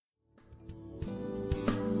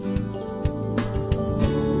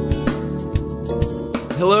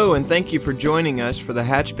Hello, and thank you for joining us for the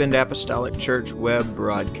Hatchbend Apostolic Church web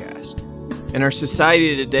broadcast. In our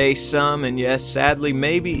society today, some, and yes, sadly,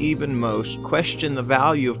 maybe even most, question the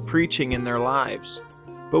value of preaching in their lives.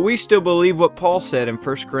 But we still believe what Paul said in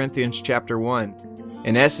 1 Corinthians chapter 1.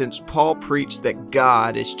 In essence, Paul preached that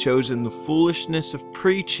God has chosen the foolishness of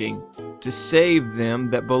preaching to save them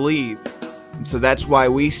that believe. And so that's why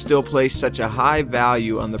we still place such a high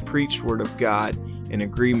value on the preached word of God in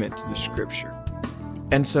agreement to the Scripture.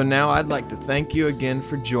 And so now I'd like to thank you again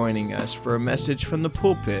for joining us for a message from the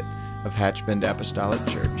pulpit of Hatchbend Apostolic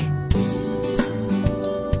Church. Praise the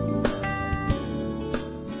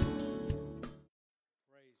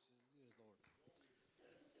Lord.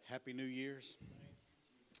 Happy New Year's.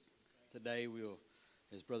 Today we'll,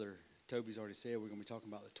 as Brother Toby's already said, we're going to be talking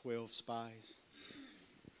about the 12 spies.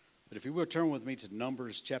 But if you will turn with me to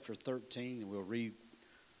Numbers chapter 13, and we'll read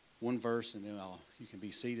one verse, and then you can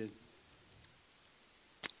be seated.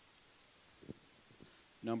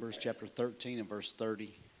 Numbers chapter 13 and verse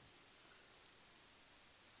 30.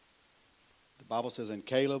 The Bible says, "And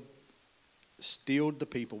Caleb stilled the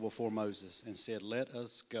people before Moses and said, 'Let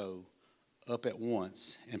us go up at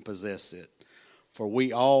once and possess it, for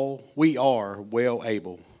we are well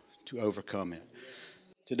able to overcome it.'"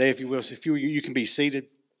 Today, if you will, you can be seated.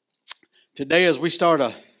 Today, as we start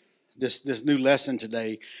this new lesson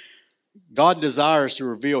today, God desires to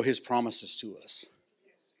reveal His promises to us.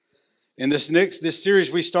 In this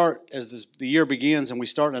series, we start as the year begins, and we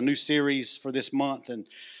start a new series for this month, and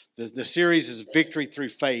the series is Victory Through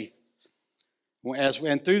Faith.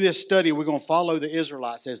 And through this study, we're going to follow the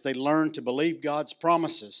Israelites as they learn to believe God's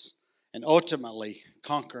promises and ultimately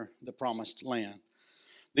conquer the promised land.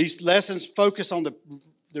 These lessons focus on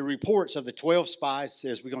the reports of the 12 spies,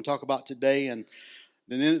 as we're going to talk about today, and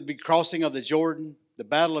then the crossing of the Jordan, the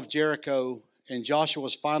Battle of Jericho, and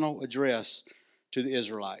Joshua's final address to the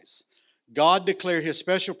Israelites. God declared His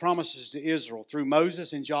special promises to Israel through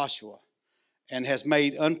Moses and Joshua, and has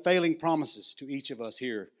made unfailing promises to each of us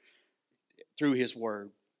here through His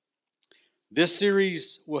Word. This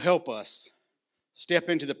series will help us step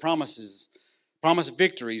into the promised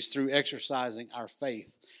victories through exercising our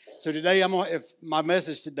faith. So today, if my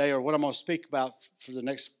message today, or what I'm going to speak about for the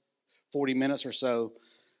next 40 minutes or so,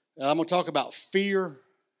 I'm going to talk about fear,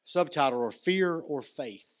 subtitle, or fear or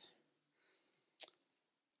faith.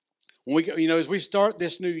 When we, as we start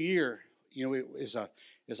this new year,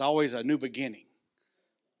 it's always a new beginning.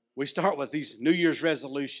 We start with these New Year's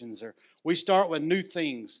resolutions, or we start with new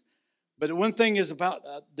things. But the one thing is about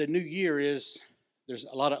the new year is there's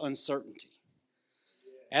a lot of uncertainty.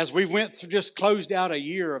 As we just closed out a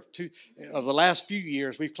year of the last few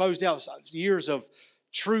years, we've closed out years of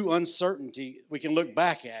true uncertainty we can look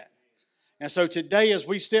back at. And so today, as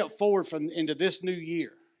we step forward into this new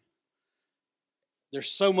year, there's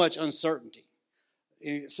so much uncertainty.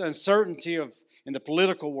 It's uncertainty in the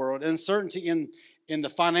political world, uncertainty in the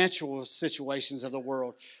financial situations of the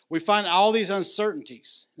world. We find all these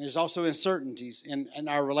uncertainties. There's also uncertainties in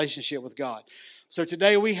our relationship with God. So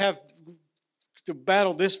today we have to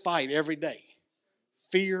battle this fight every day.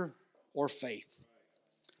 Fear or faith.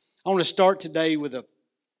 I want to start today with a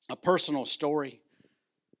personal story.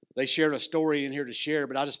 They shared a story in here to share,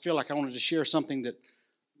 but I just feel like I wanted to share something that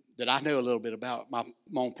I know a little bit about, my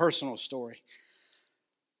own personal story.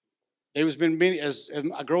 There has been many, as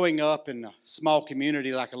growing up in a small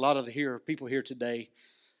community like a lot of the people here today,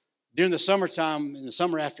 during the summertime, in the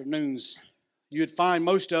summer afternoons, you would find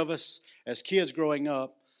most of us as kids growing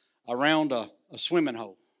up around a swimming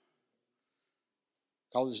hole.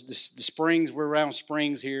 Called the springs. We're around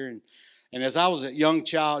springs here, and as I was a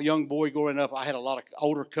young boy growing up, I had a lot of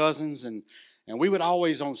older cousins, and we would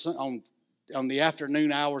always on the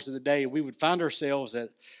afternoon hours of the day, we would find ourselves at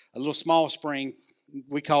a little small spring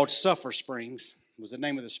we called Suffer Springs, was the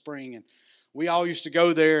name of the spring. And we all used to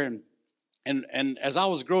go there, and as I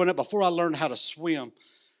was growing up, before I learned how to swim,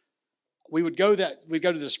 we'd go to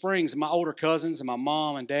the springs, and my older cousins and my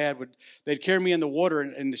mom and dad they'd carry me in the water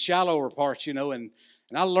in the shallower parts, and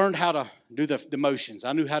I learned how to do the motions.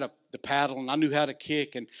 I knew how to paddle, and I knew how to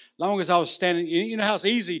kick. And as long as I was standing, you know how it's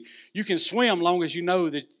easy. You can swim as long as you know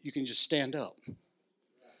that you can just stand up.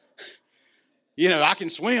 I can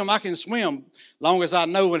swim. Long as I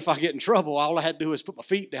know if I get in trouble, all I had to do is put my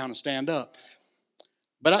feet down and stand up.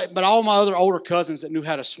 But all my other older cousins that knew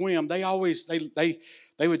how to swim, they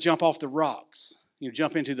would jump off the rocks,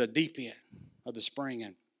 jump into the deep end of the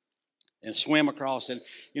spring and swim across. And,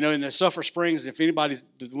 in the Suffer Springs, if anybody's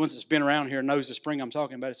the ones that's been around here knows the spring I'm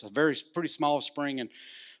talking about, it's a pretty small spring. And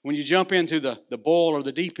when you jump into the boil or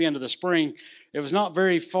the deep end of the spring, it was not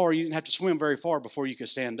very far. You didn't have to swim very far before you could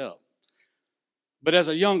stand up. But as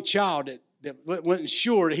a young child that wasn't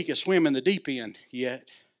sure that he could swim in the deep end yet,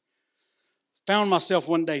 found myself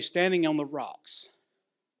one day standing on the rocks,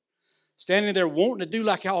 standing there wanting to do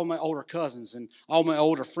like all my older cousins and all my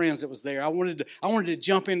older friends that was there. I wanted to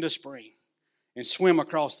jump into the spring and swim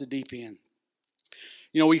across the deep end.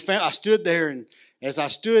 I stood there, and as I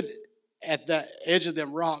stood at the edge of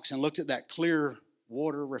them rocks and looked at that clear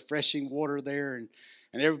water, refreshing water there, and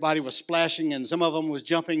everybody was splashing, and some of them was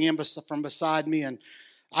jumping in from beside me, and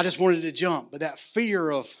I just wanted to jump. But that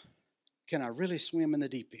fear of, can I really swim in the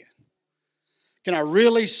deep end? Can I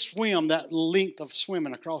really swim that length of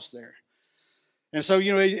swimming across there? And so,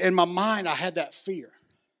 in my mind, I had that fear.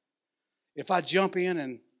 If I jump in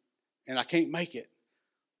and I can't make it,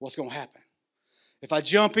 what's going to happen? If I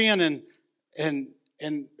jump in and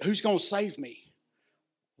who's going to save me?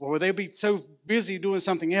 Or will they be so busy doing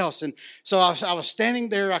something else? And so I was standing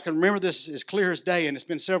there. I can remember this as clear as day, and it's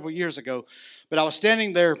been several years ago. But I was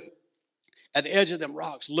standing there at the edge of them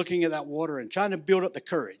rocks, looking at that water and trying to build up the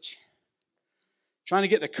courage. Trying to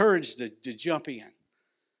get the courage to jump in.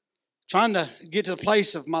 Trying to get to the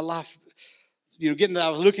place of my life, I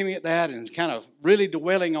was looking at that and kind of really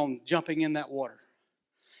dwelling on jumping in that water.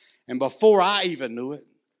 And before I even knew it,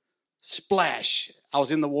 splash, I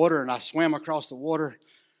was in the water, and I swam across the water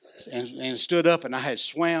and stood up, and I had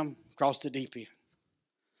swam across the deep end.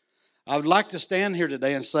 I would like to stand here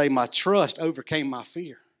today and say my trust overcame my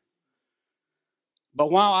fear.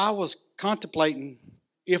 But while I was contemplating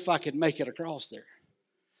if I could make it across there,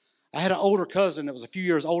 I had an older cousin that was a few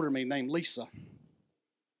years older than me named Lisa.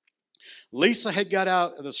 Lisa had got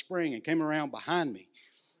out of the spring and came around behind me.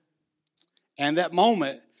 And that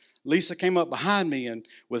moment, Lisa came up behind me, and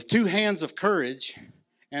with 2 hands of courage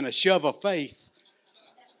and a shove of faith,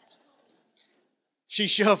 she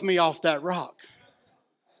shoved me off that rock.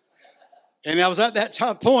 And I was at that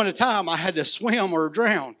point of time, I had to swim or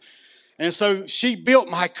drown. And so she built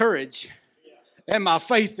my courage and my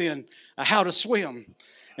faith in how to swim.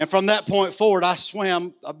 And from that point forward, I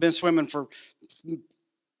swam. I've been swimming for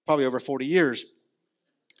probably over 40 years.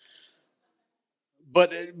 But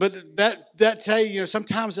that tell you,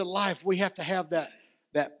 sometimes in life we have to have that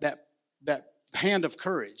hand of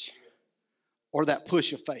courage or that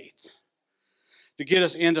push of faith to get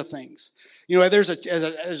us into things. There's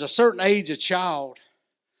a certain age a child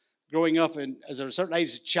growing up, and as a certain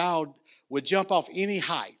age a child would jump off any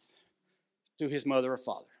height to his mother or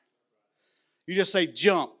father. You just say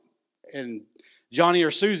jump, and Johnny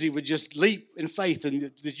or Susie would just leap in faith and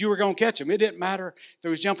that you were going to catch them. It didn't matter if it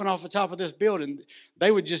was jumping off the top of this building.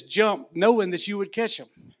 They would just jump knowing that you would catch them.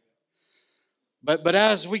 But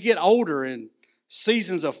as we get older and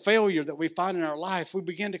seasons of failure that we find in our life, we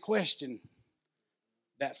begin to question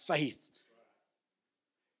that faith.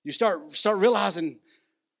 You start realizing,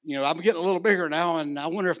 I'm getting a little bigger now, and I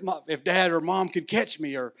wonder if dad or mom could catch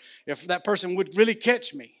me, or if that person would really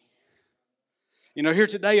catch me. Here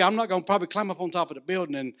today, I'm not going to probably climb up on top of the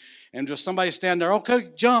building and just somebody stand there, okay,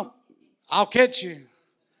 jump, I'll catch you.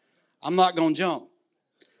 I'm not going to jump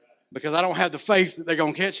because I don't have the faith that they're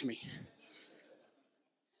going to catch me.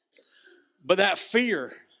 But that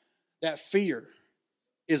fear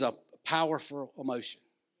is a powerful emotion.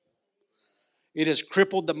 It has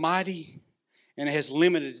crippled the mighty and it has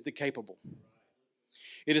limited the capable.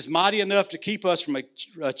 It is mighty enough to keep us from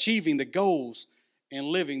achieving the goals and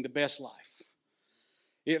living the best life.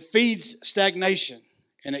 It feeds stagnation,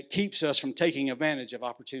 and it keeps us from taking advantage of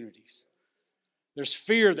opportunities. There's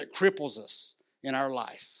fear that cripples us in our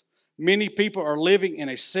life. Many people are living in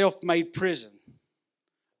a self-made prison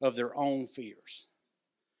of their own fears.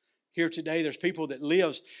 Here today, there's people that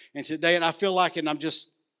lives, and I feel like, and I'm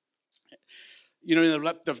just,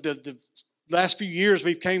 the last few years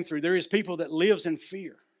we've came through, there is people that lives in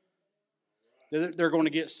fear. They're going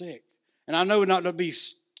to get sick. And I know not to be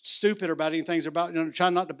stupid about anything, about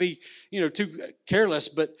trying not to be too careless,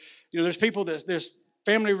 but there's people there's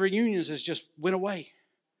family reunions has just went away.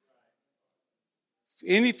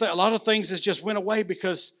 A lot of things has just went away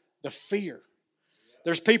because the fear.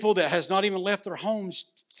 There's people that has not even left their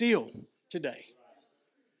homes still today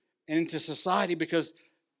and into society because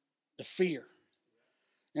the fear.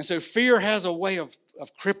 And so fear has a way of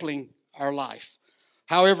crippling our life.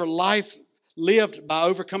 However, life lived by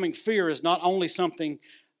overcoming fear is not only something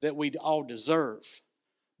that we all deserve,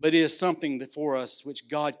 but it is something that for us which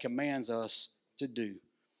God commands us to do.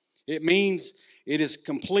 It means it is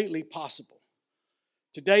completely possible.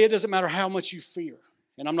 Today, it doesn't matter how much you fear,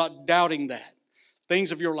 and I'm not doubting that.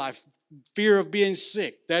 Things of your life, fear of being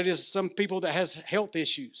sick, that is some people that has health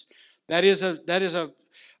issues. That is a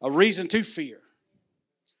reason to fear.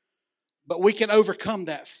 But we can overcome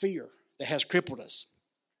that fear that has crippled us.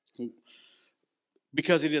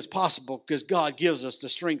 Because it is possible, because God gives us the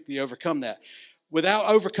strength to overcome that. Without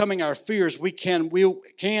overcoming our fears, we can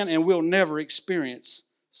and will never experience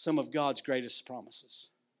some of God's greatest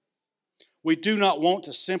promises. We do not want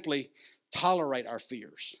to simply tolerate our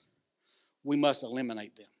fears. We must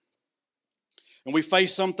eliminate them. And we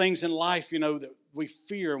face some things in life, that we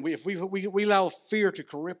fear. And if we allow fear to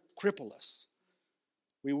cripple us,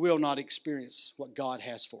 we will not experience what God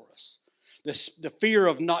has for us. The fear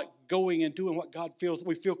of not going and doing what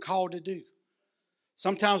we feel called to do.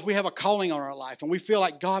 Sometimes we have a calling on our life and we feel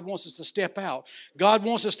like God wants us to step out. God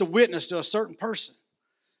wants us to witness to a certain person.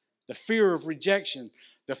 The fear of rejection,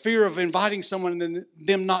 the fear of inviting someone and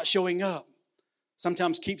them not showing up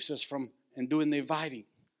sometimes keeps us from doing the inviting.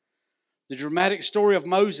 The dramatic story of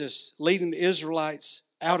Moses leading the Israelites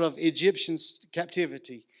out of Egyptian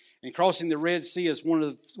captivity and crossing the Red Sea is one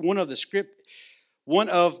of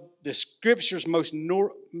the Scripture's most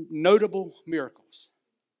notable miracles.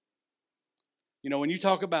 When you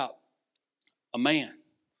talk about a man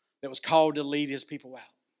that was called to lead his people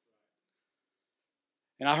out.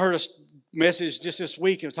 And I heard a message just this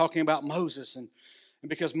week talking about Moses. And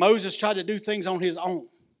because Moses tried to do things on his own,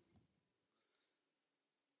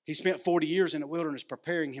 he spent 40 years in the wilderness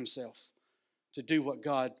preparing himself to do what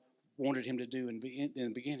God wanted him to do in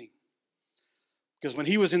the beginning. Because when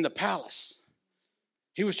he was in the palace,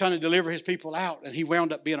 he was trying to deliver his people out, and he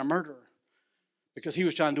wound up being a murderer because he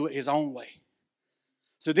was trying to do it his own way.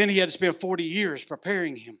 So then he had to spend 40 years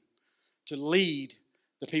preparing him to lead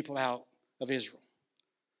the people out of Israel.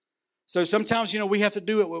 So sometimes, we have to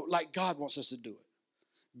do it like God wants us to do it.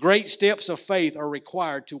 Great steps of faith are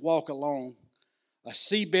required to walk along a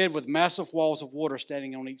seabed with massive walls of water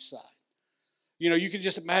standing on each side. You can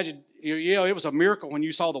just imagine, it was a miracle when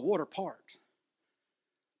you saw the water part.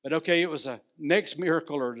 But okay, it was a next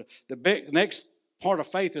miracle, or the next part of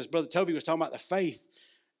faith, as Brother Toby was talking about, the faith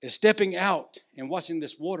is stepping out and watching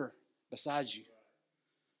this water beside you.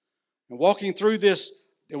 And walking through this,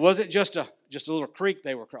 it wasn't just a little creek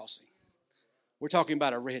they were crossing. We're talking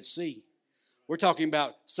about a Red Sea. We're talking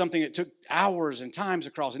about something that took hours and times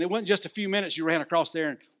across. And it wasn't just a few minutes you ran across there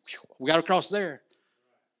and we got across there.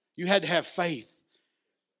 You had to have faith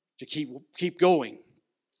to keep going.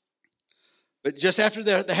 But just after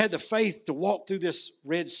they had the faith to walk through this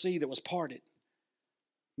Red Sea that was parted,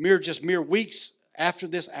 mere weeks after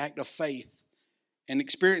this act of faith and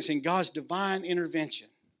experiencing God's divine intervention,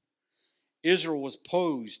 Israel was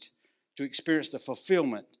poised to experience the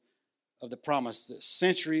fulfillment of the promise that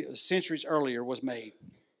centuries earlier was made.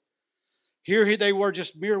 Here they were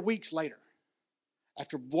just mere weeks later,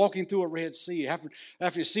 after walking through a Red Sea,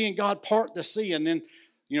 after seeing God part the sea, and then,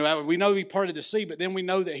 we know He parted the sea, but then we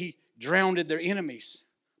know that He drowned their enemies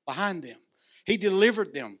behind them. He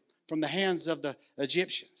delivered them from the hands of the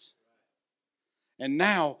Egyptians. And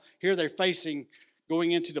now, here they're facing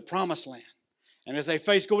going into the promised land. And as they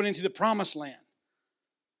face going into the promised land,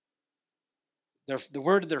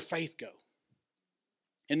 where did their faith go?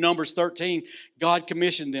 In Numbers 13, God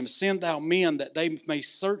commissioned them, "Send thou men that they may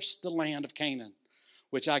search the land of Canaan,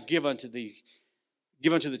 which I give unto the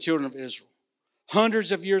children of Israel."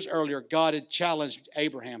 Hundreds of years earlier, God had challenged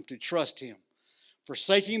Abraham to trust Him,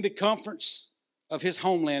 forsaking the comforts of his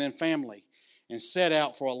homeland and family, and set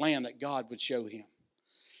out for a land that God would show him.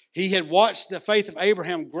 He had watched the faith of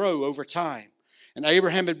Abraham grow over time, and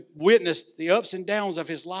Abraham had witnessed the ups and downs of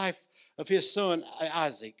his life, of his son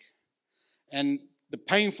Isaac, and the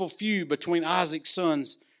painful feud between Isaac's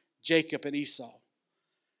sons Jacob and Esau.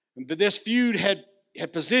 But this feud had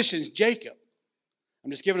positioned Jacob.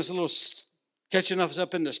 I'm just giving us a little catching us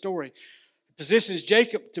up in the story. It positions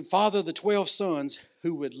Jacob to father the 12 sons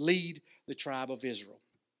who would lead the tribe of Israel.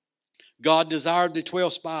 God desired the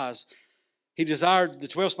 12 spies. He desired the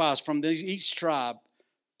 12 spies from each tribe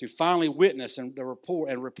to finally witness and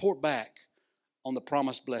report back on the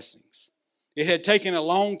promised blessings. It had taken a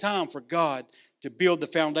long time for God to build the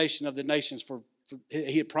foundation of the nations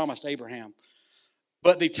He had promised Abraham.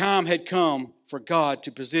 But the time had come for God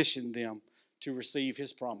to position them to receive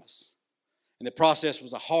His promise. And the process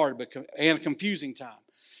was a hard and confusing time.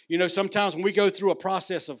 Sometimes when we go through a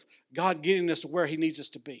process of God getting us to where He needs us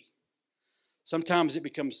to be, sometimes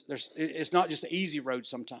it's not just an easy road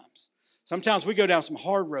sometimes. Sometimes we go down some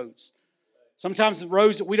hard roads. Sometimes the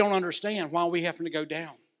roads that we don't understand why we have to go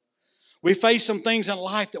down. We face some things in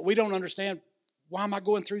life that we don't understand. Why am I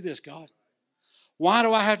going through this, God? Why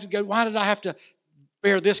do I have to go? Why did I have to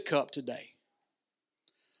bear this cup today?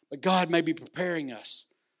 But God may be preparing us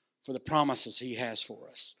for the promises He has for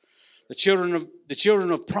us. The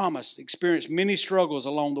children of promise experience many struggles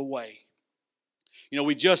along the way. You know,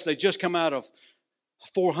 they just come out of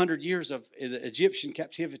 400 years of Egyptian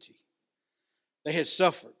captivity. They had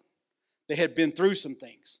suffered. They had been through some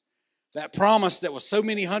things. That promise that was so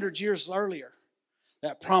many hundred years earlier,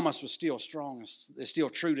 that promise was still strong. It's still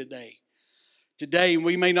true today. Today,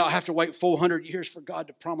 we may not have to wait 400 years for God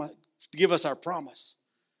to give us our promise.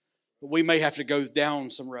 But we may have to go down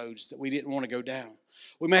some roads that we didn't want to go down.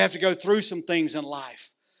 We may have to go through some things in life.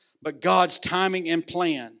 But God's timing and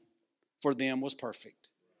plan for them was perfect.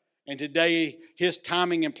 And today, His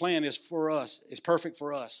timing and plan is for us. It's perfect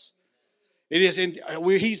for us.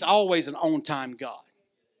 He's always an on-time God.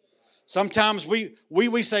 Sometimes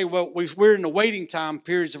we say, well, we're in the waiting time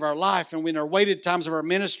periods of our life, and when our waited times of our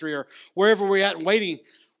ministry or wherever we're at and waiting,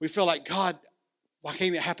 we feel like, God, why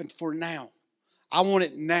can't it happen for now? I want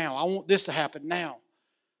it now. I want this to happen now.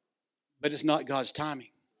 But it's not God's timing.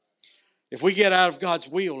 If we get out of God's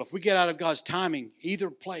will, if we get out of God's timing, either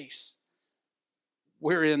place,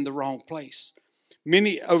 we're in the wrong place.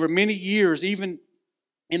 Over many years, even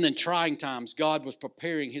in the trying times, God was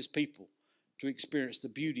preparing His people to experience the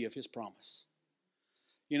beauty of His promise.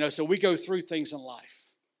 You know, so we go through things in life.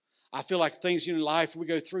 I feel like things in life we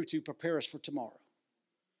go through to prepare us for tomorrow.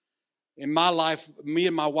 In my life, me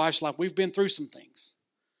and my wife's life, we've been through some things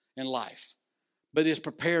in life, but it's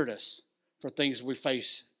prepared us for things we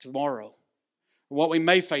face tomorrow, or what we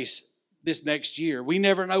may face this next year. We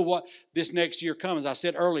never know what this next year comes. As I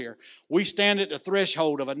said earlier, we stand at the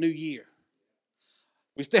threshold of a new year.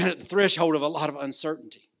 We stand at the threshold of a lot of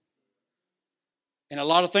uncertainty. And a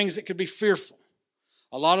lot of things that could be fearful.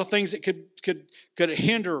 A lot of things that could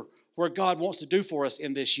hinder what God wants to do for us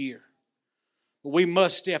in this year. But we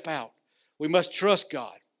must step out. We must trust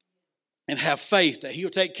God and have faith that He'll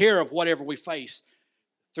take care of whatever we face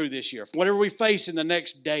through this year. Whatever we face in the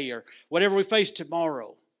next day or whatever we face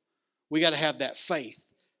tomorrow, we got to have that faith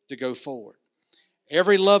to go forward.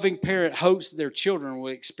 Every loving parent hopes their children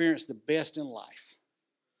will experience the best in life.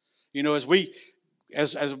 You know, as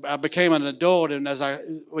I became an adult and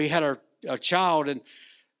we had our child, and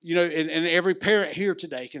you know, and every parent here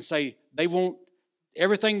today can say they want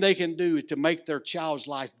everything they can do to make their child's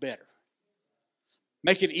life better,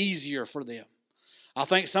 make it easier for them. I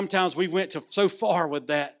think sometimes we went so far with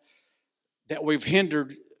that we've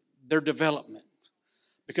hindered their development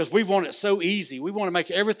because we want it so easy. We want to make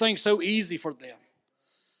everything so easy for them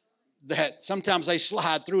that sometimes they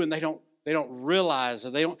slide through and they don't realize,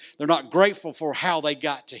 or they're not grateful for how they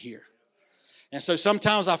got to here. And so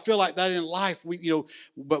sometimes I feel like that in life,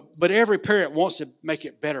 but every parent wants to make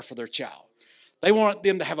it better for their child. They want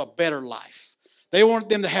them to have a better life. They want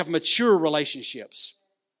them to have mature relationships.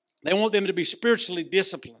 They want them to be spiritually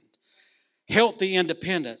disciplined, healthy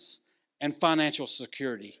independence, and financial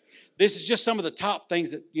security. This is just some of the top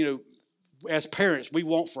things that, you know, as parents, we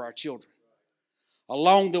want for our children.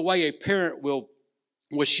 Along the way, a parent will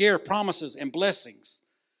share promises and blessings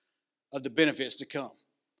of the benefits to come.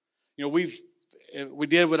 You know, we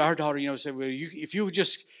did with our daughter, you know, said, well, if you would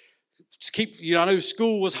just keep, you know, I know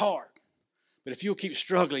school was hard, but if you'll keep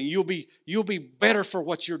struggling, you'll be better for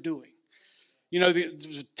what you're doing. You know,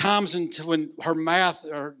 the times when her math,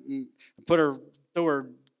 throw her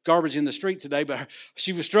garbage in the street today, but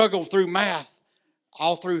she would struggle through math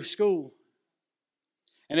all through school.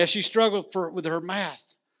 And as she struggled with her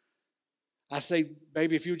math, I say,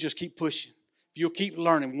 baby, if you'll just keep pushing, if you'll keep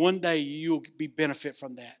learning, one day you'll benefit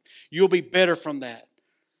from that. You'll be better from that.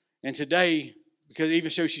 And today, because even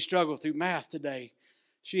though she struggled through math today,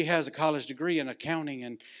 she has a college degree in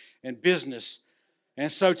accounting and business. And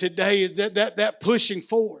so today, that pushing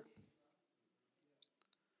forward,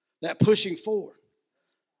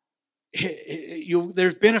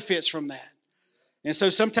 there's benefits from that. And so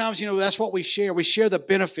sometimes, you know, that's what we share. We share the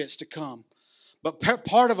benefits to come. But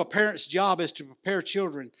part of a parent's job is to prepare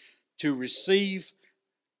children to receive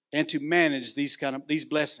and to manage these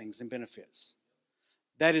blessings and benefits.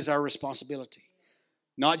 That is our responsibility.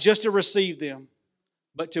 Not just to receive them,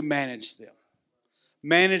 but to manage them.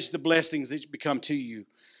 Manage the blessings that become to you.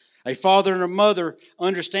 A father and a mother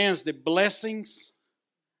understands the blessings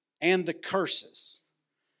and the curses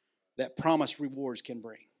that promised rewards can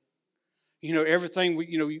bring. You know, everything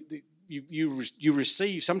you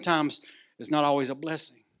receive sometimes is not always a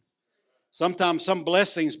blessing. Sometimes some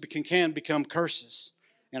blessings can become curses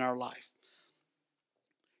in our life.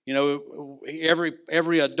 You know,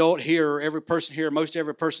 every adult here, most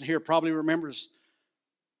every person here probably remembers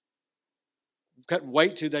couldn't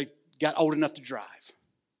wait till they got old enough to drive.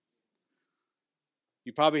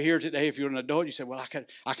 You probably hear today, if you're an adult, you say, well,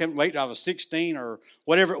 I couldn't wait till I was 16 or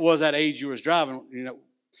whatever it was that age you was driving. You know,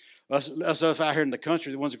 us out here in the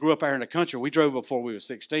country, the ones that grew up out here in the country, we drove before we were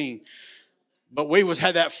 16. But we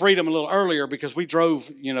had that freedom a little earlier because we drove,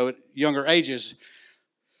 at younger ages.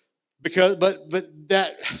 But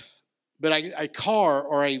a car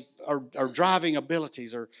or driving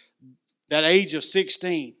abilities or that age of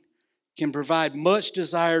 16 can provide much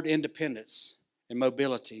desired independence and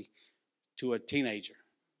mobility to a teenager.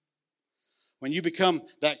 When you become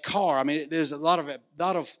that car, there's a lot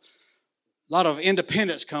of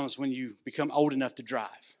independence comes when you become old enough to drive.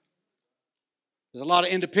 There's a lot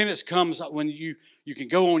of independence comes when you can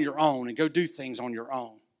go on your own and go do things on your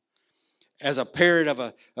own. As a parent of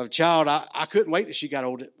a child, I couldn't wait till she got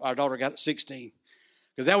old. Our daughter got 16.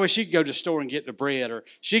 Because that way she could go to the store and get the bread, or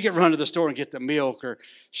she could run to the store and get the milk, or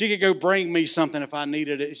she could go bring me something if I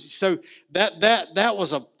needed it. So that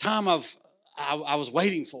was a time I was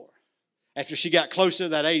waiting for. After she got closer to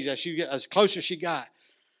that age, as closer she got,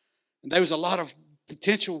 and there was a lot of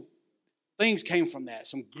potential things came from that.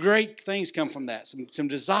 Some great things come from that. Some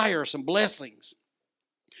desire, some blessings.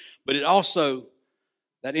 But it also,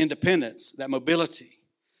 that independence, that mobility,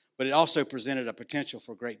 but it also presented a potential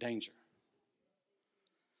for great danger.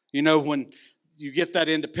 When you get that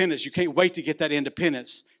independence, you can't wait to get that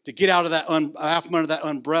independence, to get out of that under that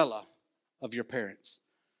umbrella of your parents.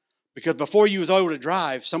 Because before you was able to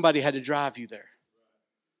drive, somebody had to drive you there.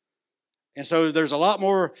 And so there's a lot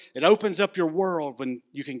more, it opens up your world when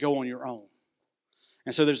you can go on your own.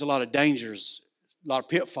 And so there's a lot of dangers, a lot of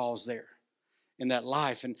pitfalls there in that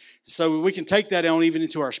life. And so we can take that on even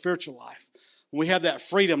into our spiritual life. When we have that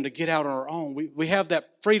freedom to get out on our own, we have that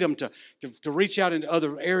freedom to reach out into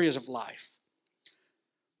other areas of life.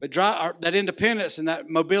 But that independence and that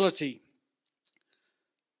mobility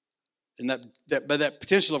and that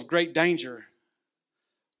potential of great danger.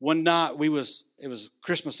 One night it was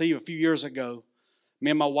Christmas Eve a few years ago.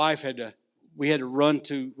 Me and my wife had to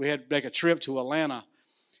make a trip to Atlanta,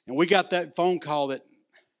 and we got that phone call that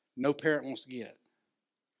no parent wants to get,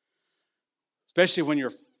 especially when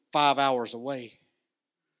you're 5 hours away.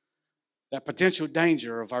 That potential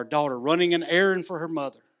danger of our daughter running an errand for her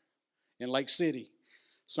mother in Lake City.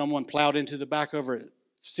 Someone plowed into the back of her at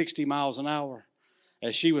 60 miles an hour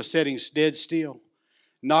as she was sitting dead still,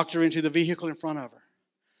 knocked her into the vehicle in front of her.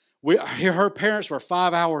 Her parents were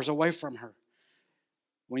 5 hours away from her.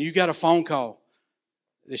 When you got a phone call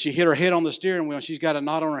that she hit her head on the steering wheel and she's got a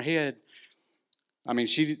knot on her head,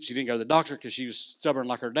 she didn't go to the doctor because she was stubborn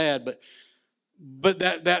like her dad, but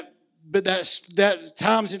that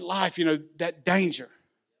times in life, that danger.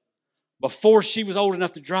 Before she was old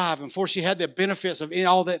enough to drive and before she had the benefits of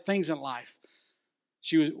all that things in life,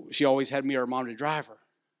 she always had me or her mom to drive her.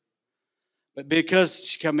 But because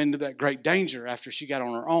she come into that great danger after she got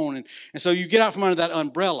on her own. And so you get out from under that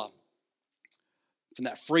umbrella, from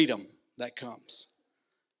that freedom that comes.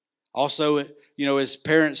 Also, as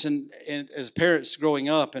parents and as parents growing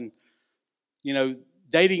up and,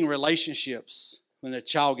 dating relationships, when the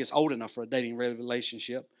child gets old enough for a dating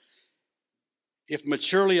relationship, if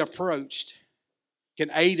maturely approached,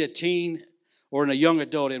 can aid a teen or a young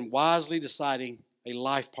adult in wisely deciding a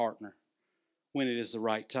life partner when it is the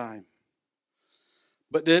right time.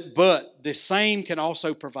 But the same can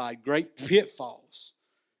also provide great pitfalls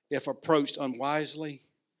if approached unwisely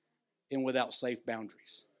and without safe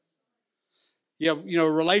boundaries.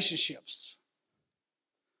 Relationships.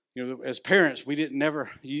 As parents, we didn't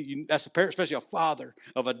never, that's a parent, especially a father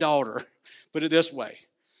of a daughter, put it this way.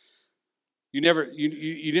 You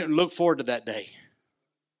didn't look forward to that day.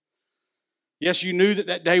 Yes, you knew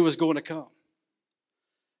that day was going to come.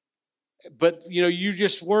 But, you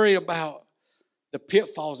just worry about the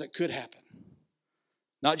pitfalls that could happen.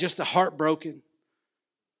 Not just the heartbroken,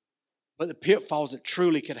 but the pitfalls that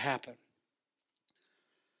truly could happen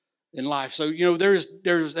in life. So, there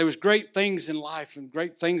was great things in life and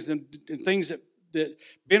great things and things that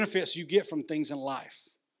benefits you get from things in life.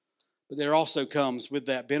 But there also comes with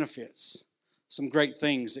that benefits some great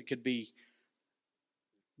things that could be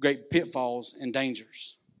great pitfalls and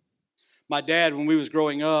dangers. My dad, when we was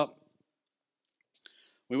growing up,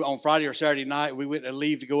 on Friday or Saturday night, we went to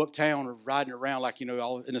leave to go uptown or riding around like,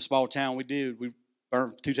 all in a small town we did. We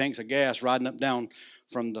burned 2 tanks of gas riding up down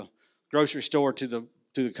from the grocery store to the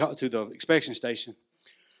inspection station.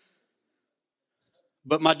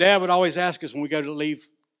 But my dad would always ask us when we go to leave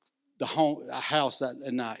the house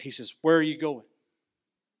that night, he says, "Where are you going?"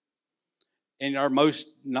 And our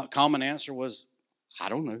most common answer was, "I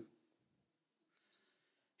don't know."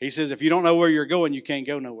 He says, "If you don't know where you're going, you can't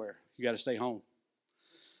go nowhere. You got to stay home."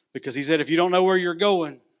 Because he said, if you don't know where you're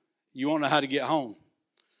going, you won't know how to get home.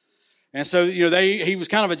 And so, he was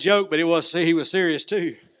kind of a joke, but he was serious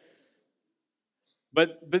too.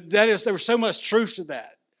 But there was so much truth to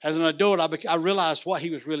that. As an adult, I realized what he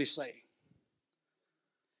was really saying.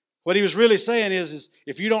 What he was really saying is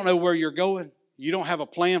if you don't know where you're going, you don't have a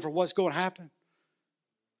plan for what's going to happen,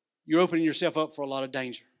 you're opening yourself up for a lot of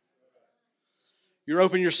danger. You're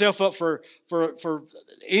opening yourself up for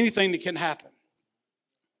anything that can happen.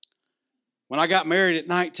 When I got married at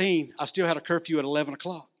 19, I still had a curfew at 11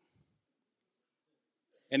 o'clock.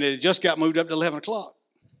 And it had just got moved up to 11 o'clock.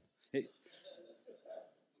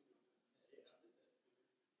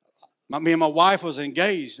 Me and my wife was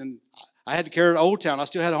engaged, and I had to carry her to Old Town. I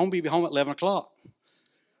still had to be home at 11 o'clock.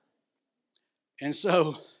 And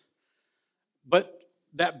so, but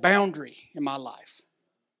that boundary in my life,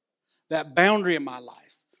 as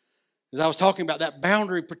I was talking about, that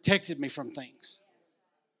boundary protected me from things.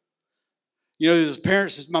 You know,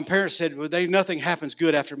 my parents said, well, nothing happens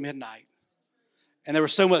good after midnight. And there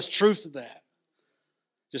was so much truth to that.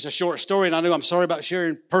 Just a short story, and I know I'm sorry about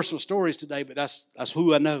sharing personal stories today, but that's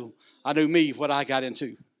who I know. I knew me, what I got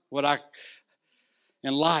into,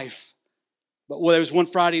 in life. But there was one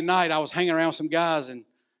Friday night, I was hanging around with some guys, and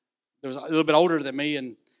they was a little bit older than me,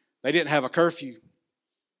 and they didn't have a curfew.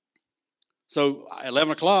 So at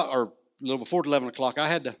 11 o'clock, or a little before 11 o'clock,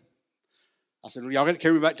 I said, well, y'all got to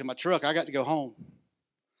carry me back to my truck. I got to go home.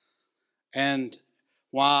 And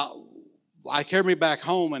while I carried me back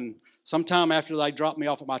home, and sometime after they dropped me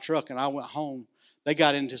off at my truck and I went home, they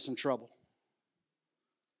got into some trouble.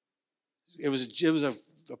 It was a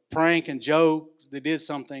prank and joke. They did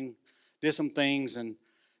some things, and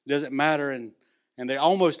it doesn't matter. And they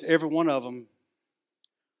almost, every one of them,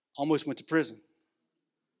 almost went to prison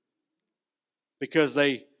because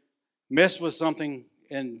they messed with something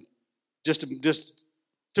and just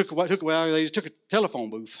took away. They just took a telephone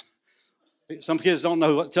booth. Some kids don't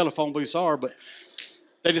know what telephone booths are, but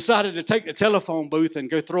they decided to take the telephone booth and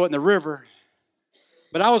go throw it in the river.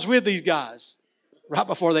 But I was with these guys right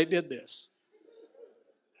before they did this.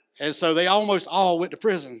 And so they almost all went to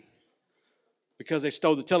prison because they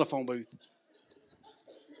stole the telephone booth.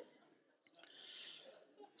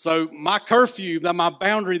 So my curfew, my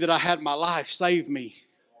boundary that I had in my life saved me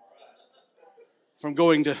from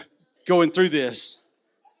going through this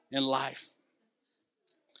in life.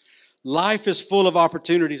 Life is full of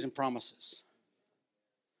opportunities and promises.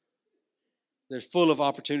 They're full of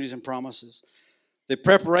opportunities and promises. The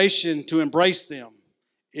preparation to embrace them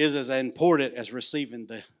is as important as receiving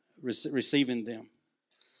them.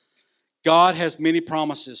 God has many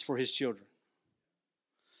promises for His children.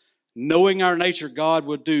 Knowing our nature, God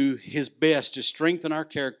will do His best to strengthen our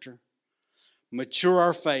character, mature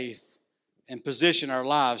our faith, and position our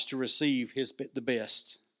lives to receive the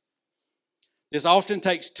best. This often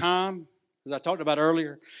takes time, as I talked about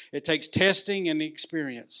earlier. It takes testing and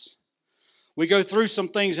experience. We go through some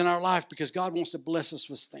things in our life because God wants to bless us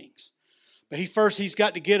with things. But He's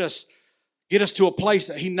got to get us to a place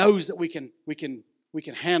that He knows that we can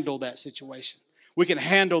handle that situation. We can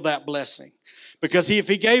handle that blessing. Because if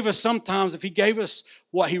He gave us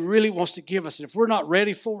what He really wants to give us, and if we're not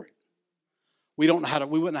ready for it, we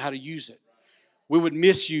wouldn't know how to use it. We would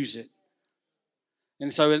misuse it.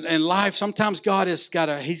 And so in life, sometimes He's got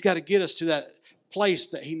to get us to that place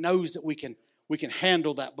that He knows that we can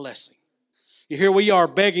handle that blessing. Here we are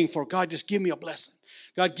begging for, God, just give me a blessing.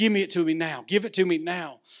 God, give it to me now. Give it to me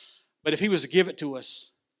now. But if He was to give it to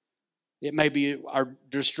us, it may be our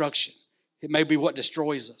destruction. It may be what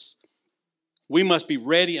destroys us. We must be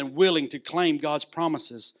ready and willing to claim God's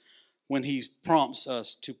promises when He prompts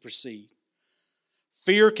us to proceed.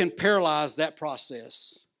 Fear can paralyze that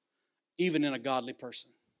process, even in a godly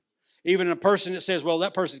person. Even in a person that says, well,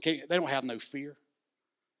 that person they don't have no fear.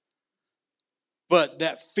 But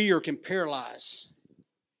that fear can paralyze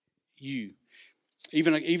you,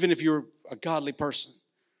 even if you're a godly person.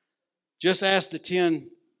 Just ask the 10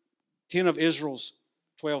 of Israel's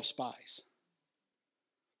 12 spies.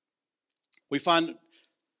 We find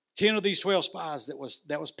 10 of these 12 spies that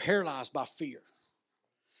was paralyzed by fear.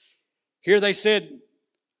 Here they said,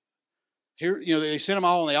 they sent them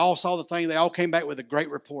all, and they all saw the thing. They all came back with the great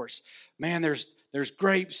reports. Man, there's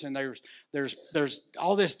grapes, and there's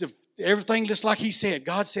all this, everything just like He said.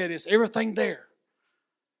 God said it's everything there.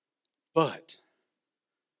 But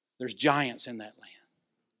there's giants in that land.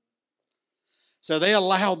 So they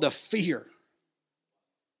allowed the fear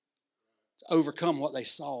to overcome what they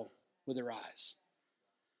saw with their eyes.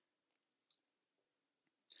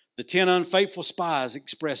 The 10 unfaithful spies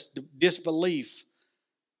expressed disbelief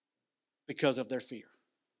because of their fear.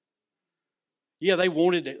 Yeah, they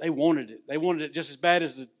wanted it. They wanted it just as bad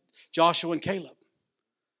as Joshua and Caleb.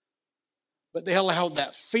 But they allowed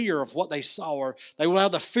that fear of what they saw, or they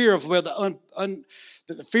allowed the fear of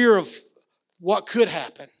the fear of what could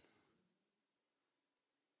happen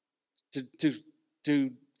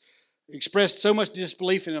to expressed so much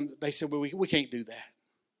disbelief in them that they said, well, we can't do that.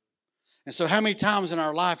 And so how many times in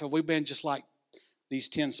our life have we been just like these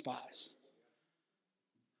 10 spies?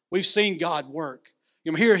 We've seen God work.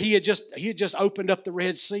 You know, here he had just opened up the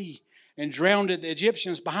Red Sea and drowned the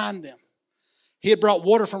Egyptians behind them. He had brought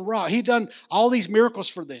water from rock. He'd done all these miracles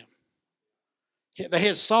for them. They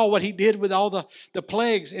had saw what he did with all the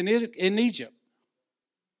plagues in Egypt.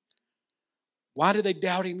 Why did they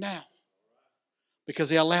doubt him now? Because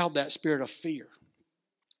they allowed that spirit of fear.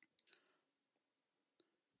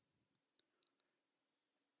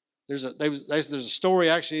 There's a story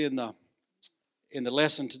actually in the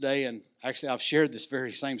lesson today, and actually I've shared this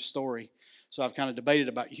very same story, so I've kind of debated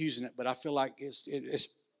about using it, but I feel like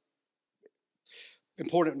it's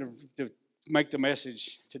important to make the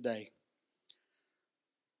message today.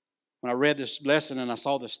 When I read this lesson and I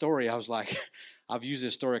saw the story, I was like, I've used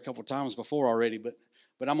this story a couple times before already, but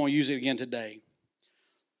I'm going to use it again today.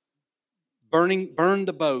 Burn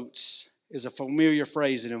the boats is a familiar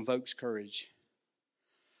phrase that invokes courage.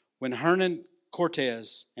 When Hernan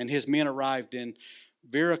Cortez and his men arrived in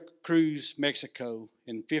Veracruz, Mexico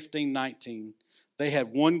in 1519, they had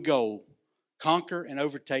one goal: conquer and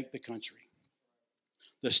overtake the country.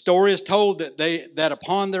 The story is told that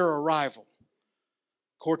upon their arrival,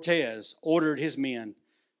 Cortez ordered his men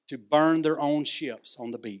to burn their own ships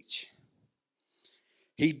on the beach.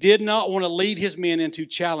 He did not want to lead his men into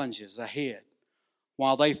challenges ahead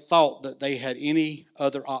while they thought that they had any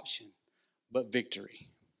other option but victory.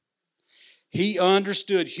 He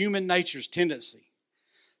understood human nature's tendency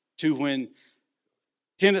to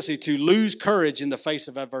lose courage in the face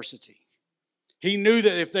of adversity. He knew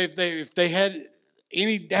that if they had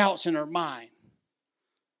any doubts in their mind,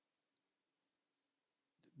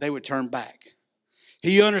 they would turn back.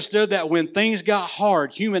 He understood that when things got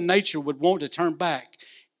hard, human nature would want to turn back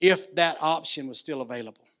if that option was still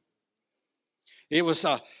available. It was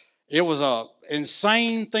a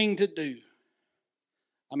insane thing to do.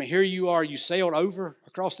 I mean, here you are, you sailed over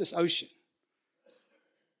across this ocean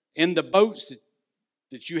in the boats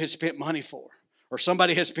that you had spent money for, or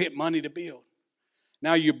somebody had spent money to build.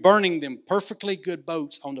 Now you're burning them perfectly good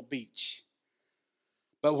boats on the beach.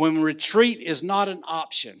 But when retreat is not an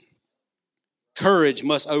option, courage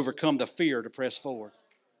must overcome the fear to press forward.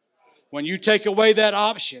 When you take away that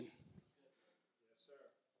option,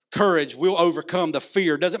 courage will overcome the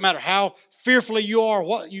fear. Doesn't matter how fearfully you are,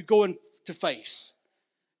 what you're going to face.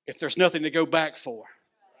 If there's nothing to go back for,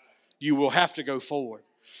 you will have to go forward.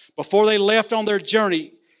 Before they left on their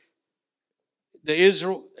journey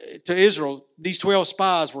to Israel, these 12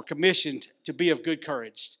 spies were commissioned to be of good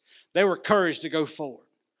courage. They were encouraged to go forward.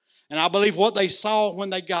 And I believe what they saw when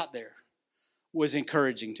they got there was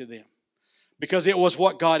encouraging to them, because it was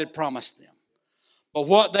what God had promised them. But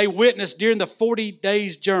what they witnessed during the 40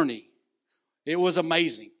 days journey, it was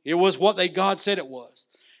amazing. It was what God said it was.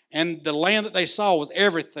 And the land that they saw was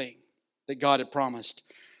everything that God had promised.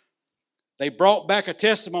 They brought back a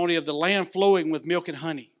testimony of the land flowing with milk and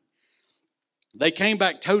honey. They came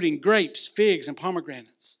back toting grapes, figs, and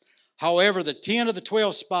pomegranates. However, the 10 of the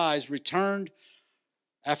 12 spies returned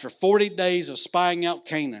after 40 days of spying out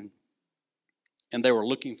Canaan, and they were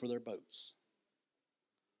looking for their boats.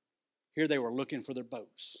 Here they were looking for their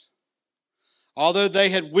boats. Although they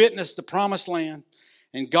had witnessed the promised land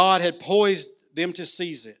and God had poised them to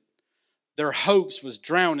seize it, their hopes was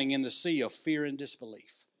drowning in the sea of fear and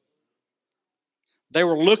disbelief. They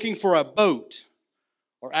were looking for a boat,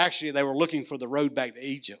 or actually they were looking for the road back to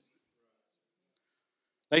Egypt.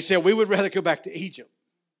 They said, we would rather go back to Egypt.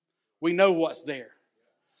 We know what's there.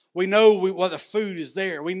 We know what the food is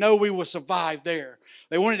there. We know we will survive there.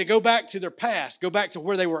 They wanted to go back to their past, go back to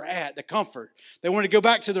where they were at, the comfort. They wanted to go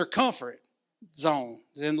back to their comfort zone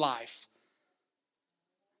in life.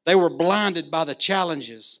 They were blinded by the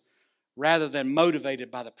challenges rather than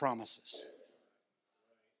motivated by the promises.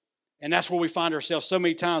 And that's where we find ourselves so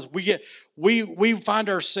many times. We find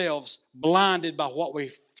ourselves blinded by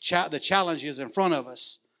the challenges in front of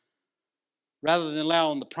us, rather than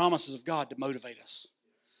allowing the promises of God to motivate us.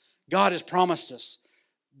 God has promised us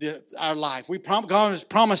our life. God has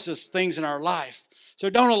promised us things in our life. So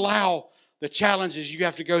don't allow the challenges you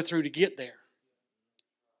have to go through to get there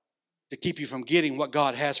to keep you from getting what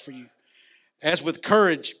God has for you. As with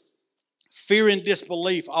courage, fear and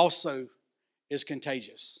disbelief also is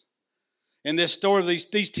contagious. In this story,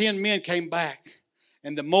 these 10 men came back,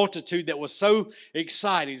 and the multitude that was so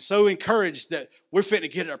excited, so encouraged that we're fit to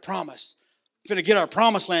get our promise, fit to get our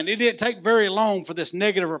promised land. It didn't take very long for this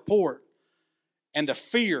negative report and the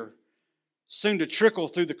fear soon to trickle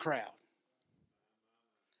through the crowd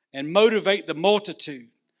and motivate the multitude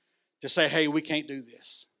to say, hey, we can't do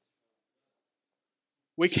this.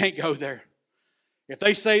 we can't go there. If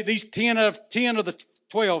they say these 10 of the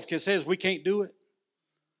 12 says we can't do it,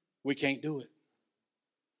 we can't do it.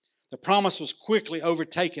 The promise was quickly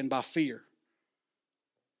overtaken by fear.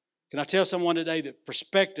 Can I tell someone today that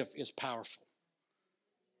perspective is powerful?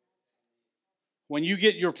 When you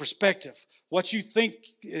get your perspective, what you think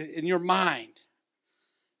in your mind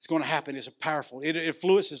is going to happen is powerful. It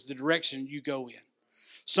influences the direction you go in.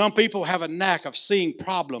 Some people have a knack of seeing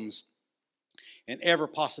problems in every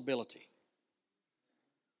possibility.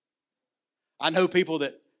 I know people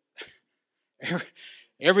that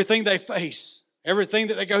everything they face, everything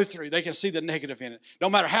that they go through, they can see the negative in it. No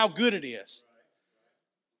matter how good it is.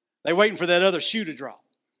 They're waiting for that other shoe to drop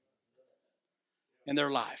in their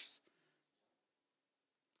life.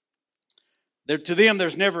 To them,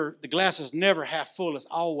 the glass is never half full. It's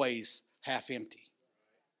always half empty.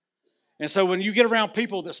 And so when you get around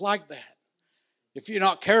people that's like that, if you're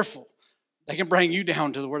not careful, they can bring you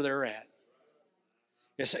down to where they're at.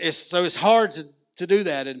 So it's hard to do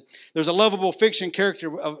that. And there's a lovable fiction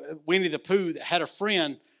character of Winnie the Pooh that had a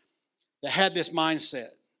friend that had this mindset.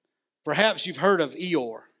 Perhaps you've heard of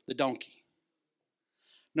Eeyore, the donkey.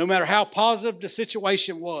 No matter how positive the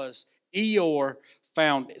situation was, Eeyore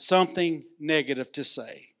found something negative to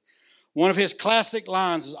say. One of his classic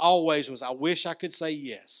lines was, I wish I could say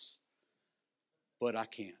yes, but I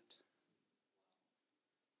can't.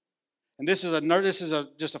 And this is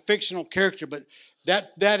just a fictional character, but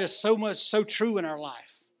that is so true in our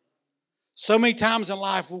life. So many times in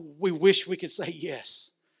life we wish we could say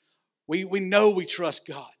yes. We know we trust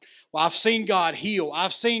God. Well, I've seen God heal.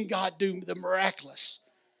 I've seen God do the miraculous.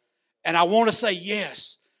 And I want to say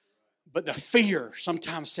yes. But the fear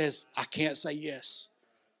sometimes says, I can't say yes.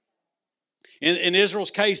 In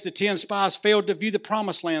Israel's case, the 10 spies failed to view the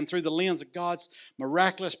promised land through the lens of God's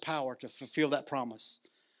miraculous power to fulfill that promise.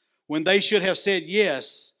 When they should have said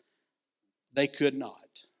yes, they could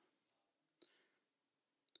not.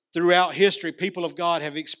 Throughout history, people of God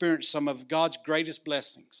have experienced some of God's greatest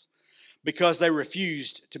blessings because they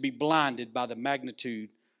refused to be blinded by the magnitude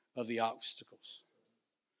of the obstacles.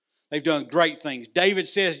 They've done great things. David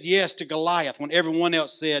says yes to Goliath when everyone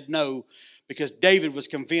else said no because David was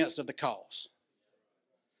convinced of the cause.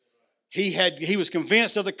 He was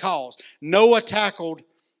convinced of the cause. Noah tackled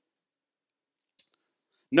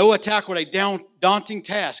a daunting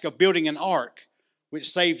task of building an ark which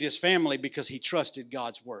saved his family because he trusted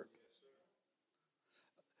God's word.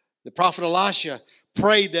 The prophet Elisha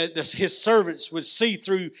prayed that his servants would see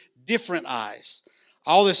through different eyes.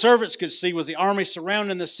 All the servants could see was the army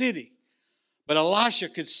surrounding the city. But Elisha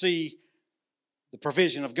could see the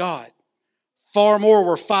provision of God. Far more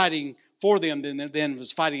were fighting for them than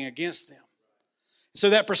was fighting against them. So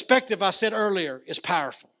that perspective I said earlier is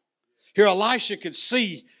powerful. Here Elisha could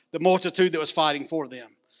see the multitude that was fighting for them.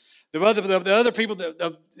 The other people,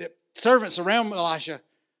 the servants around Elisha,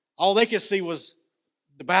 all they could see was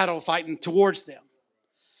the battle fighting towards them.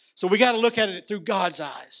 So we got to look at it through God's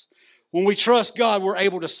eyes. When we trust God, we're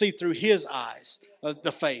able to see through His eyes of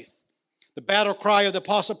the faith. The battle cry of the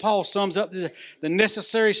Apostle Paul sums up the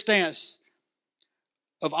necessary stance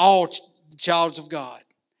of all children of God.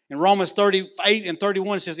 In Romans 38 and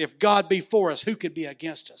 31 it says, if God be for us, who could be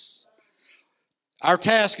against us? Our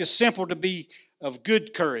task is simple: to be of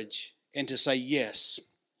good courage and to say yes.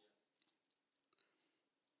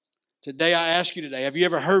 Today I ask you have you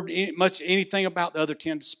ever heard anything about the other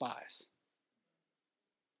 10 spies?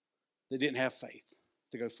 They didn't have faith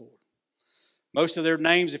to go forward. Most of their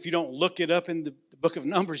names, if you don't look it up in the book of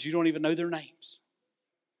Numbers, you don't even know their names.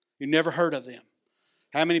 You never heard of them.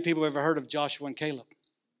 How many people have ever heard of Joshua and Caleb?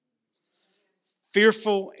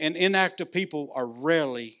 Fearful and inactive people are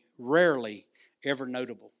rarely ever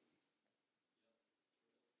notable.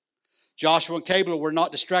 Joshua and Caleb were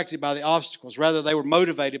not distracted by the obstacles. Rather, they were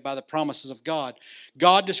motivated by the promises of God.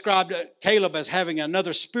 God described Caleb as having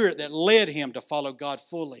another spirit that led him to follow God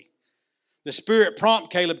fully. The Spirit prompted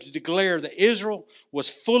Caleb to declare that Israel was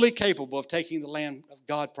fully capable of taking the land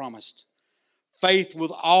God promised. Faith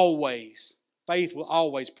will always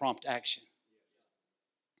prompt action.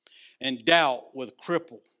 And doubt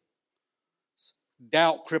cripples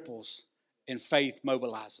and faith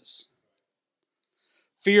mobilizes.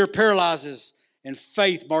 Fear paralyzes and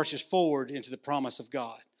faith marches forward into the promise of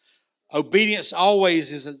God. Obedience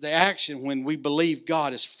always is the action when we believe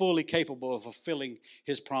God is fully capable of fulfilling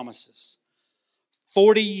His promises.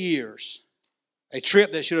 40 years, a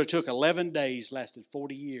trip that should have took 11 days lasted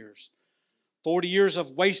 40 years. 40 years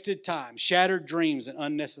of wasted time, shattered dreams, and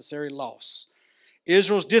unnecessary loss.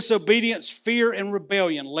 Israel's disobedience, fear, and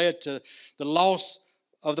rebellion led to the loss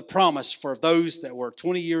of the promise for those that were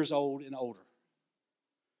 20 years old and older.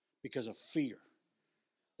 because of fear.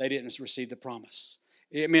 They didn't receive the promise.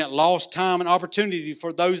 It meant lost time and opportunity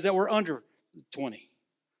for those that were under 20.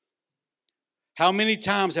 How many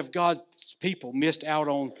times have God's people missed out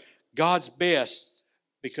on God's best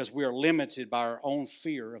because we are limited by our own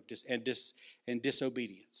fear of and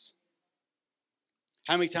disobedience?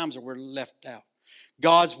 How many times are we left out?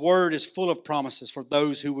 God's word is full of promises for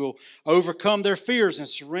those who will overcome their fears and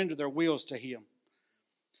surrender their wills to Him.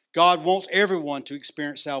 God wants everyone to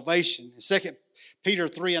experience salvation. 2 Peter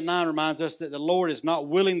 3:9 reminds us that the Lord is not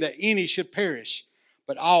willing that any should perish,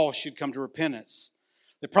 but all should come to repentance.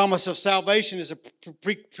 The promise of salvation is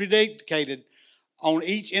predicated on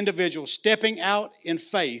each individual stepping out in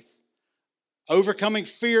faith, overcoming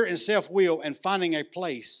fear and self-will, and finding a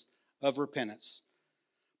place of repentance.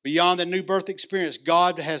 Beyond the new birth experience,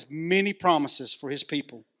 God has many promises for His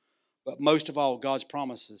people, but most of all, God's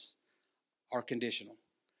promises are conditional.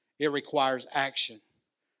 It requires action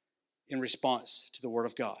in response to the Word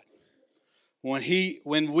of God.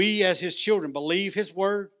 When we as His children believe His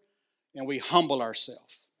Word and we humble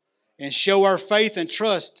ourselves and show our faith and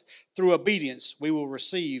trust through obedience, we will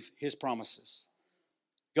receive His promises.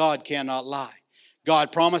 God cannot lie.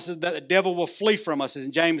 God promises that the devil will flee from us. As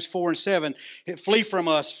in James 4:7, he'll flee from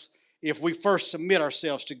us if we first submit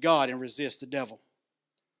ourselves to God and resist the devil.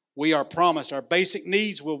 We are promised our basic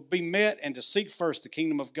needs will be met and to seek first the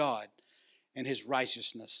kingdom of God and His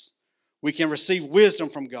righteousness. We can receive wisdom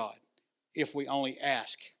from God if we only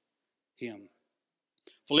ask Him.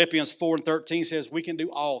 Philippians 4:13 says we can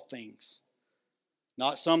do all things.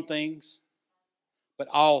 Not some things, but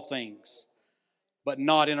all things. But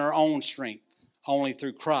not in our own strength. Only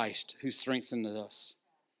through Christ who strengthens us.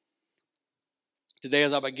 Today,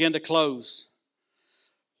 as I begin to close,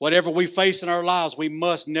 whatever we face in our lives, we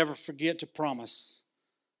must never forget to promise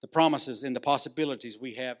the promises and the possibilities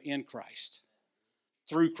we have in Christ,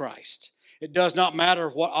 through Christ. It does not matter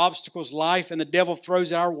what obstacles life and the devil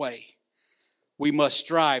throws our way. We must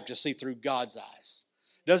strive to see through God's eyes.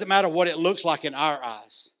 It doesn't matter what it looks like in our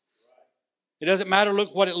eyes. It doesn't matter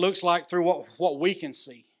what it looks like through what we can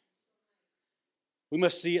see. We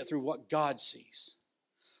must see it through what God sees.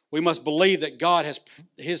 We must believe that God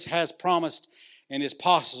has promised and is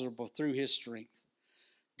possible through His strength.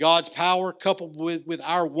 God's power coupled with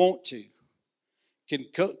our want to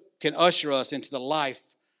can usher us into the life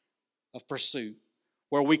of pursuit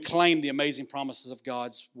where we claim the amazing promises of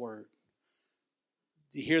God's Word.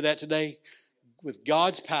 Do you hear that today? With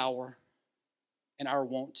God's power and our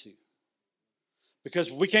want to. Because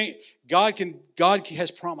God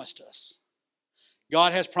has promised us.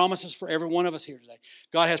 God has promises for every one of us here today.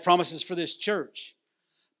 God has promises for this church.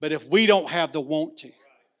 But if we don't have the want to,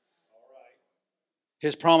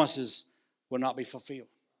 His promises will not be fulfilled.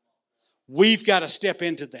 We've got to step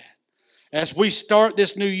into that. As we start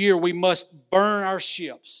this new year, we must burn our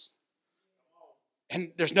ships.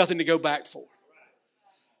 And there's nothing to go back for.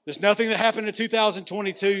 There's nothing that happened in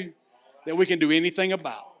 2022 that we can do anything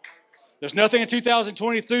about. There's nothing in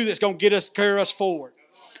 2023 that's going to carry us forward.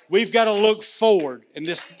 We've got to look forward in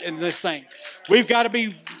this thing. We've got to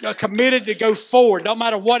be committed to go forward, no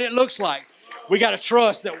matter what it looks like. We got to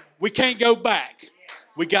trust that we can't go back.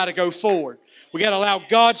 We got to go forward. We got to allow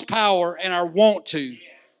God's power and our want to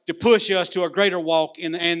push us to a greater walk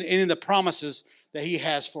in the promises that He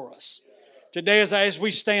has for us. Today, as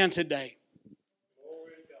we stand today,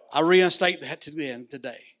 I reinstate that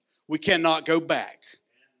today. We cannot go back.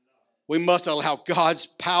 We must allow God's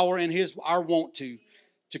power and our want to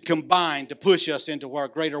combine to push us into our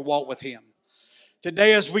greater walk with Him.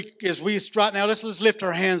 Today, as we right now, let's lift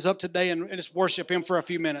our hands up today and just worship Him for a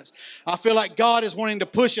few minutes. I feel like God is wanting to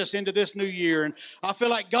push us into this new year, and I feel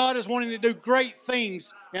like God is wanting to do great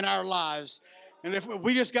things in our lives. And if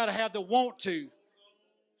we just got to have the want to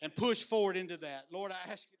and push forward into that. Lord,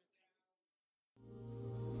 I ask you.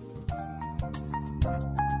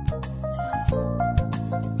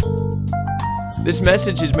 This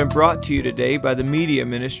message has been brought to you today by the media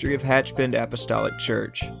ministry of Hatchbend Apostolic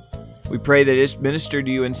Church. We pray that it's ministered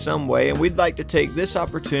to you in some way, and we'd like to take this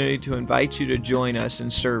opportunity to invite you to join us in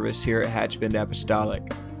service here at Hatchbend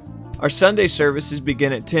Apostolic. Our Sunday services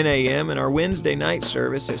begin at 10 a.m. and our Wednesday night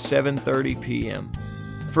service at 7:30 p.m.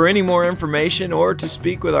 For any more information or to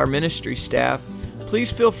speak with our ministry staff,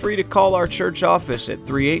 please feel free to call our church office at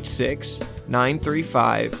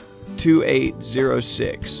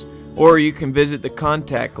 386-935-2806. Or you can visit the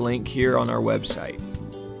contact link here on our website.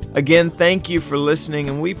 Again, thank you for listening,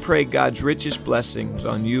 and we pray God's richest blessings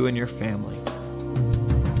on you and your family.